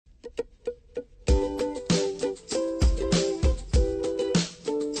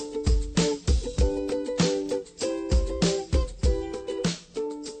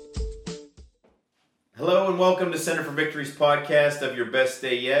welcome to Center for Victory's podcast of Your Best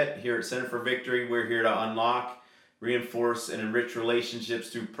Day Yet. Here at Center for Victory, we're here to unlock, reinforce, and enrich relationships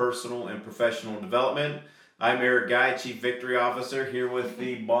through personal and professional development. I'm Eric Guy, Chief Victory Officer, here with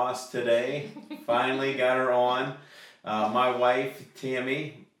the boss today. Finally got her on. My wife,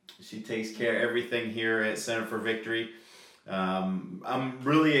 Tammy, she takes care of everything here at Center for Victory. I'm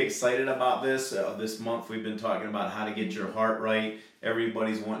really excited about this. This month we've been talking about how to get your heart right.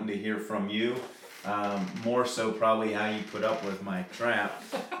 Everybody's wanting to hear from you. More so probably how you put up with my crap.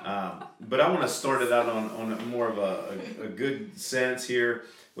 But I want to start it out on more of a good sense here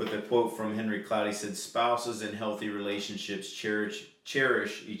with a quote from Henry Cloud. He said, "Spouses in healthy relationships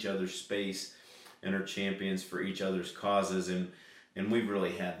cherish each other's space and are champions for each other's causes." And we've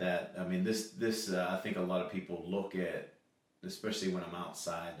really had that. I mean, this I think a lot of people look at, especially when I'm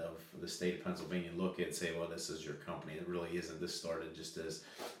outside of the state of Pennsylvania, look at and say, well, this is your company. It really isn't. This started just as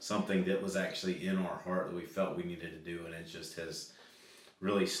something that was actually in our heart that we felt we needed to do, and it just has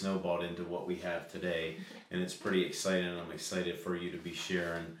really snowballed into what we have today. And it's pretty exciting, and I'm excited for you to be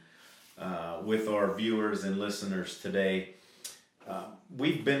sharing with our viewers and listeners today.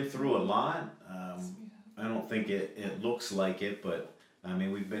 We've been through a lot. I don't think it looks like it, but I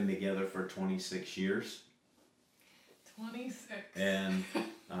mean, we've been together for 26 years. 26. And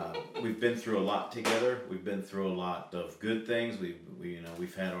we've been through a lot together. We've been through a lot of good things.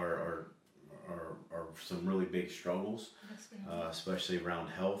 We've had our some really big struggles, especially around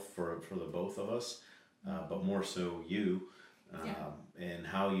health for the both of us, but more so you, and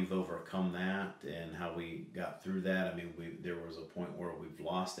how you've overcome that and how we got through that. I mean, there was a point where we've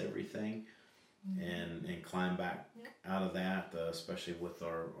lost everything, and climbed back out of that, especially with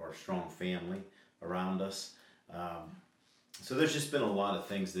our strong family around us. So there's just been a lot of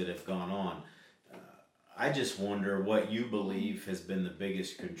things that have gone on. I just wonder what you believe has been the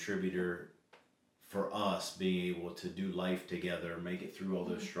biggest contributor for us being able to do life together, make it through all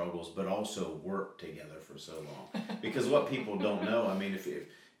those struggles, but also work together for so long. Because what people don't know, I mean,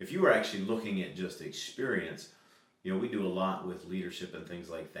 if you were actually looking at just experience, we do a lot with leadership and things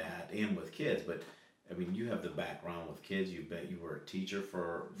like that, and with kids, but I mean, you have the background with kids. You were a teacher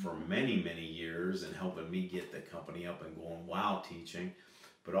for many, many years and helping me get the company up and going while teaching.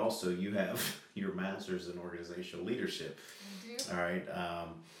 But also you have your master's in organizational leadership. I do. All right,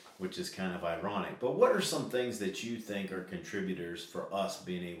 which is kind of ironic. But what are some things that you think are contributors for us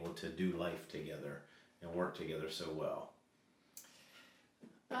being able to do life together and work together so well?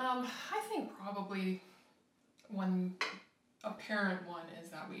 I think probably one apparent one is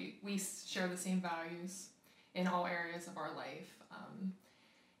that we share the same values in all areas of our life.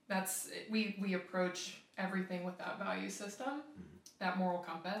 We approach everything with that value system, that moral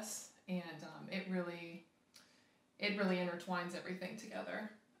compass, and it really intertwines everything together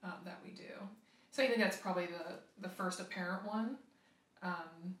that we do. So I think that's probably the first apparent one.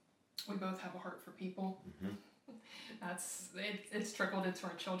 We both have a heart for people. It's trickled into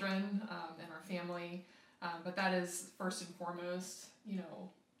our children and our family. But that is first and foremost,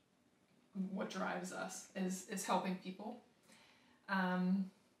 what drives us is helping people. I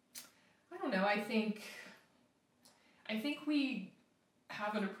don't know. I think we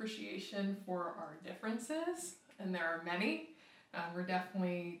have an appreciation for our differences, and there are many. We're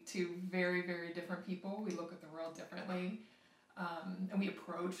definitely two very, very different people. We look at the world differently, and we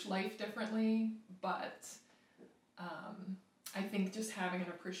approach life differently. But I think just having an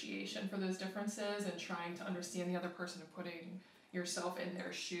appreciation for those differences and trying to understand the other person and putting yourself in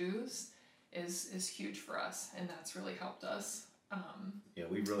their shoes is huge for us, and that's really helped us.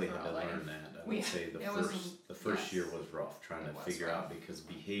 We really had to learn that. I would say the first year was rough trying to figure out, because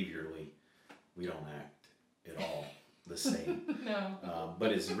behaviorally we don't act at all the same. No.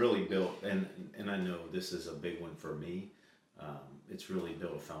 But it's really built, and I know this is a big one for me. It's really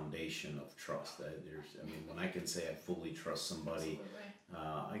built a foundation of trust. When I can say I fully trust somebody,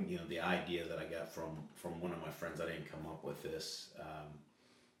 the idea that I got from one of my friends, I didn't come up with this,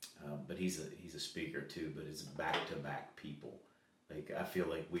 but he's a speaker too. But it's back-to-back people. Like, I feel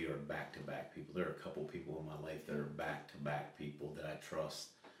like we are back-to-back people. There are a couple people in my life that are back-to-back people that I trust.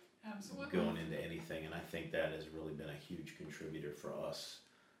 Absolutely. Going into anything, and I think that has really been a huge contributor for us.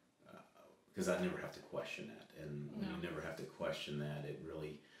 Because I never have to question that, and when you never have to question that, it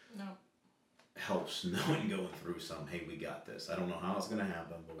really helps knowing going through hey, we got this. I don't know how it's going to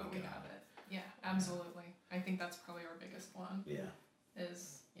happen, but we got it. Yeah, absolutely. I think that's probably our biggest one. Yeah.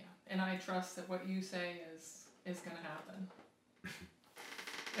 And I trust that what you say is going to happen.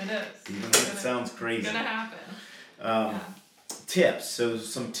 It is. Even if it sounds crazy. It's going to happen. Tips. So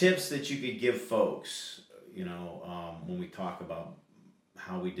some tips that you could give folks, when we talk about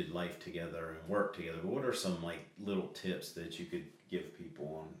how we did life together and work together. But what are some like little tips that you could give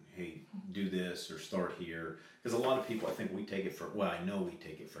people on, hey, do this or start here? Because a lot of people, I think we take it for, well, I know we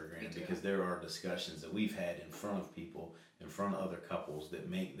take it for granted because there are discussions that we've had in front of people, in front of other couples that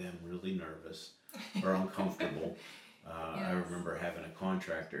make them really nervous or uncomfortable. Yes. I remember having a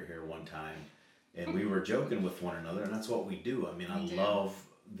contractor here one time, and we were joking with one another, and that's what we do. I mean, I love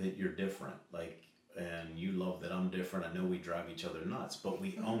that you're different, like, and you love that I'm different. I know we drive each other nuts, but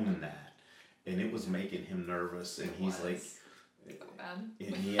we own that. And it was making him nervous, and he's like, so bad.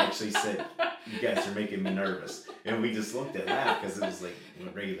 and he actually said, "You guys are making me nervous," and we just looked at that because it was like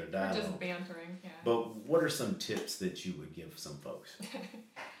regular dialogue. We're just bantering, yeah. But what are some tips that you would give some folks?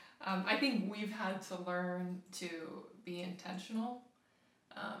 I think we've had to learn to be intentional,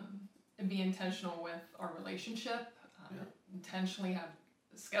 and be intentional with our relationship. Intentionally have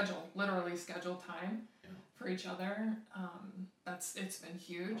literally schedule time for each other. It's been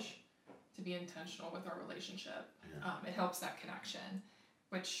huge to be intentional with our relationship. It helps that connection,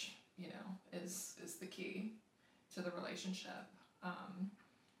 which is the key to the relationship.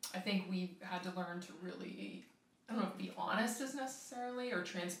 I think we've had to learn to really, I don't know if be honest is necessarily or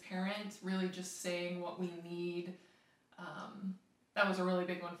transparent, really just saying what we need. That was a really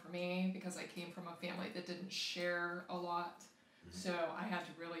big one for me because I came from a family that didn't share a lot. So I had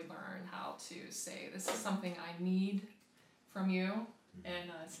to really learn how to say, this is something I need from you, and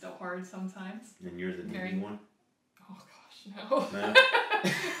it's still hard sometimes. And you're the needy one? Oh gosh, no.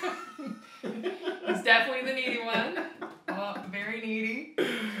 He's definitely the needy one. Very needy.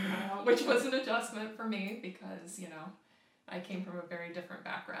 Which was an adjustment for me because, I came from a very different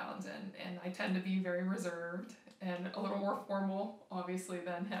background and I tend to be very reserved and a little more formal, obviously,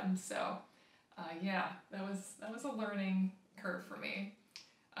 than him. So, that was a learning curve for me.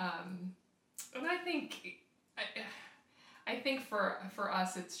 And I think for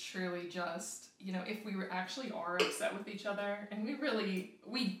us, it's truly just, if we actually are upset with each other, and we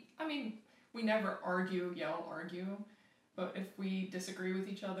never yell, argue, but if we disagree with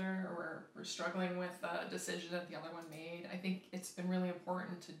each other or we're struggling with a decision that the other one made, I think it's been really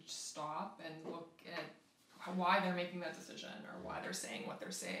important to stop and look at why they're making that decision or why they're saying what they're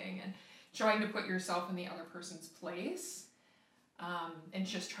saying and trying to put yourself in the other person's place, and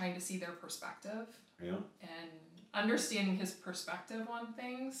just trying to see their perspective. Yeah. And understanding his perspective on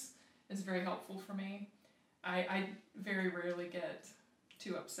things is very helpful for me. I very rarely get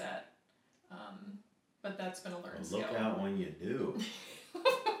too upset, but that's been a learned skill. Look out when you do.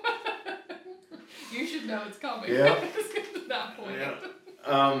 You should know it's coming. Yeah. At that point.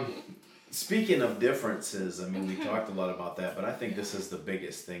 Yeah. Speaking of differences, we talked a lot about that, but I think this is the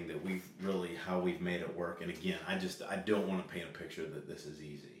biggest thing that how we've made it work. And again, I don't want to paint a picture that this is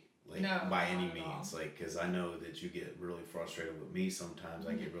easy, by any means, because I know that you get really frustrated with me sometimes.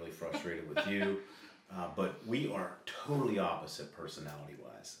 I get really frustrated with you, but we are totally opposite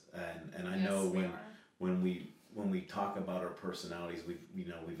personality-wise, and I know when we talk about our personalities,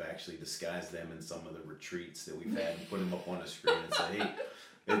 we've actually disguised them in some of the retreats that we've had and put them up on a screen and say, hey.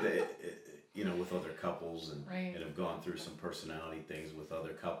 With other couples and have gone through some personality things with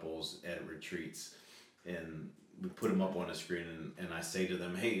other couples at retreats, and we put them up on a screen and I say to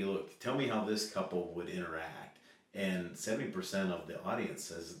them, hey, look, tell me how this couple would interact, and 70% of the audience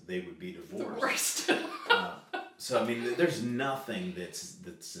says they would be divorced. So there's nothing that's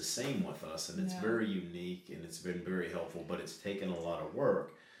the same with us, and it's very unique and it's been very helpful, but it's taken a lot of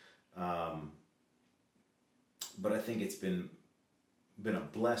work. But I think it's been a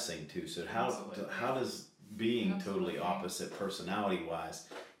blessing too. So how does being totally opposite personality wise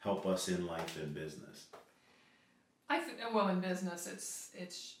help us in life and business? In business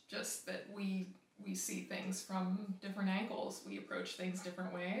it's just that we see things from different angles. We approach things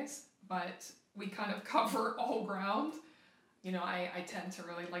different ways, but we kind of cover all ground. I tend to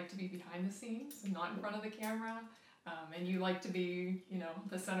really like to be behind the scenes and not in front of the camera. And you like to be,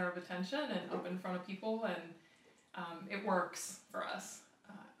 the center of attention and up in front of people, and it works for us.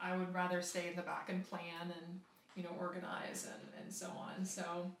 I would rather stay in the back and plan and, organize and so on.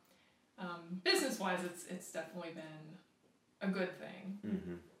 So, business-wise, it's definitely been a good thing.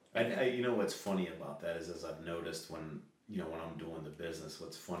 Mm-hmm. What's funny about that is, as I've noticed when I'm doing the business,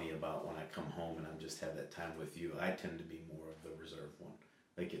 what's funny about when I come home and I just have that time with you, I tend to be more of the reserved one.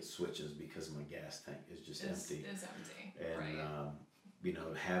 Like it switches because my gas tank is just empty. It's empty.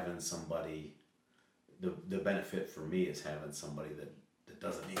 And, having somebody, the benefit for me is having somebody that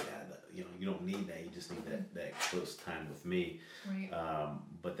doesn't need that. You don't need that. You just need that close time with me. Right.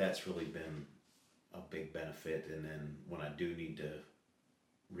 But that's really been a big benefit. And then when I do need to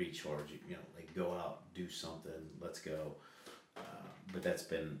recharge, go out, do something, let's go. But that's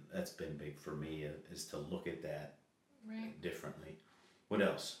been big for me, is to look at that Right. differently. What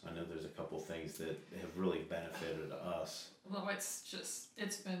else? I know there's a couple things that have really benefited us. Well,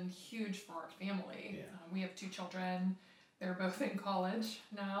 it's been huge for our family. Yeah. We have 2 children. They're both in college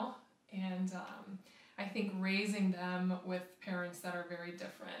now. And I think raising them with parents that are very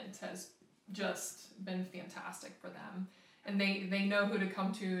different has just been fantastic for them. And they know who to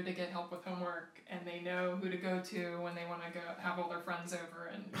come to get help with homework, and they know who to go to when they want to go have all their friends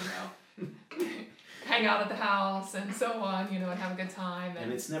over and, hang out at the house and so on, and have a good time.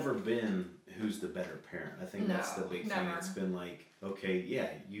 And it's never been who's the better parent. I think that's the big thing. It's been like, okay, yeah,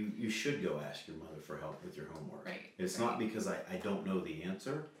 you should go ask your mother for help with your homework. Right. It's not because I don't know the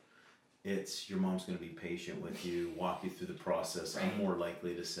answer. It's your mom's going to be patient with you, walk you through the process. Right. I'm more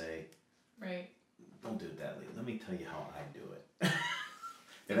likely to say, right. Don't do it that late. Let me tell you how I do it.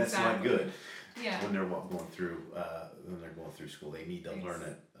 And that's not good. Yeah. When they're going through school, they need to learn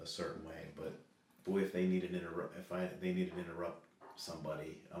it a certain way. But boy, if they need they need to interrupt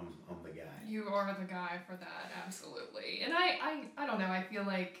somebody, I'm the guy. You are the guy for that, absolutely. And I don't know. I feel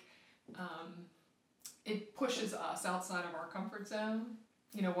like it pushes us outside of our comfort zone.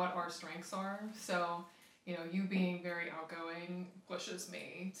 What our strengths are. So, you being very outgoing pushes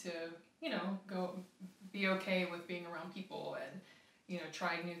me to, go be okay with being around people and,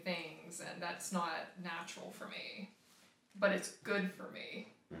 try new things. And that's not natural for me, but it's good for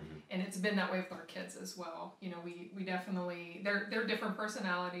me. Mm-hmm. And it's been that way with our kids as well. We definitely, they're different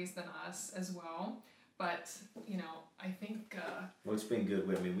personalities than us as well. But, I think... well, it's been good.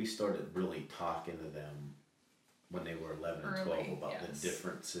 I mean, we started really talking to them when they were 11 and 12 about the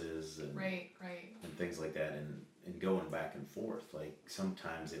differences and right. and things like that, and going back and forth. Like,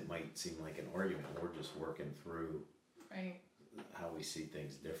 sometimes it might seem like an argument. We're just working through how we see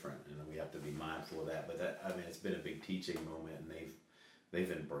things different, and we have to be mindful of that. But it's been a big teaching moment, and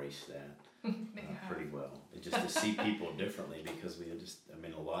they've embraced that pretty well. And just to see people differently, because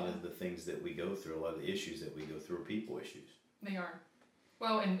a lot of the things that we go through, a lot of the issues that we go through are people issues. They are.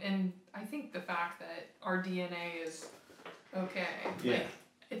 Well, and I think the fact that our DNA is okay. Yeah. Like,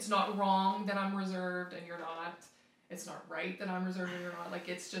 it's not wrong that I'm reserved and you're not. It's not right that I'm reserved and you're not. Like,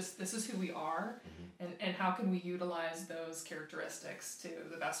 it's just, this is who we are. Mm-hmm. And how can we utilize those characteristics to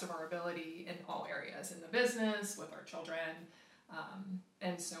the best of our ability in all areas, in the business, with our children,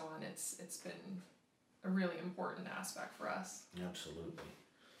 and so on. It's been a really important aspect for us. Absolutely.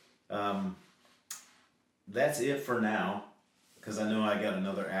 That's it for now. Because I know I got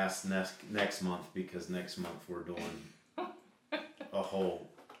another ask next month, because next month we're doing a whole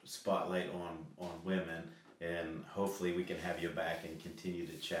spotlight on women, and hopefully we can have you back and continue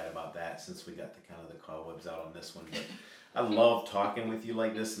to chat about that, since we got the cobwebs out on this one. But I love talking with you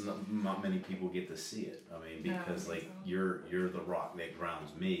like this, and not many people get to see it. I mean, because you're the rock that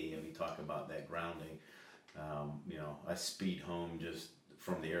grounds me, and we talk about that grounding. I speed home just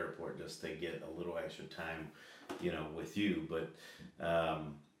from the airport just to get a little extra time with you, but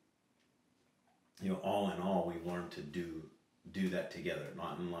all in all, we've learned to do that together,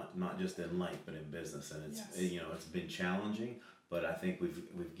 not just in life, but in business. And it's it's been challenging, but I think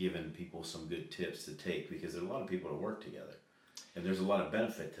we've given people some good tips to take, because there's a lot of people that work together, and there's a lot of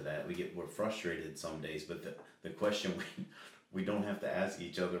benefit to that. We're frustrated some days, but the question we don't have to ask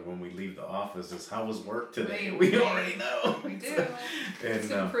each other when we leave the office is, how was work today? We already know. We do. It's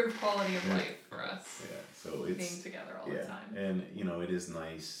improved quality of life for us. Yeah, so it's being together all the time. And it is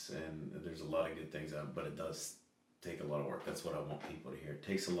nice, and there's a lot of good things out, but it does take a lot of work. That's what I want people to hear. It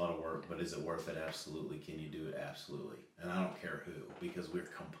takes a lot of work, but is it worth it? Absolutely. Can you do it? Absolutely. And I don't care who, because we're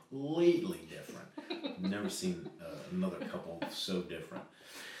completely different. Never seen another couple so different.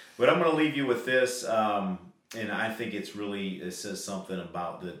 But I'm going to leave you with this. And I think it says something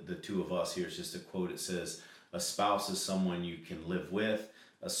about the two of us here. It's just a quote. It says, a spouse is someone you can live with.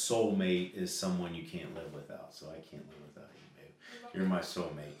 A soulmate is someone you can't live without. So I can't live without you, babe. You're my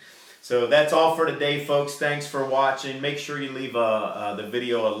soulmate. So that's all for today, folks. Thanks for watching. Make sure you leave the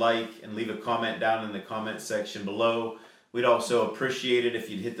video a like and leave a comment down in the comment section below. We'd also appreciate it if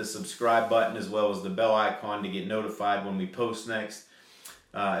you'd hit the subscribe button as well as the bell icon to get notified when we post next.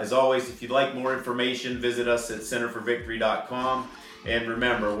 As always, if you'd like more information, visit us at centerforvictory.com. And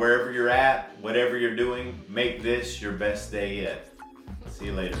remember, wherever you're at, whatever you're doing, make this your best day yet. See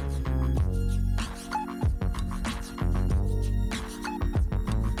you later.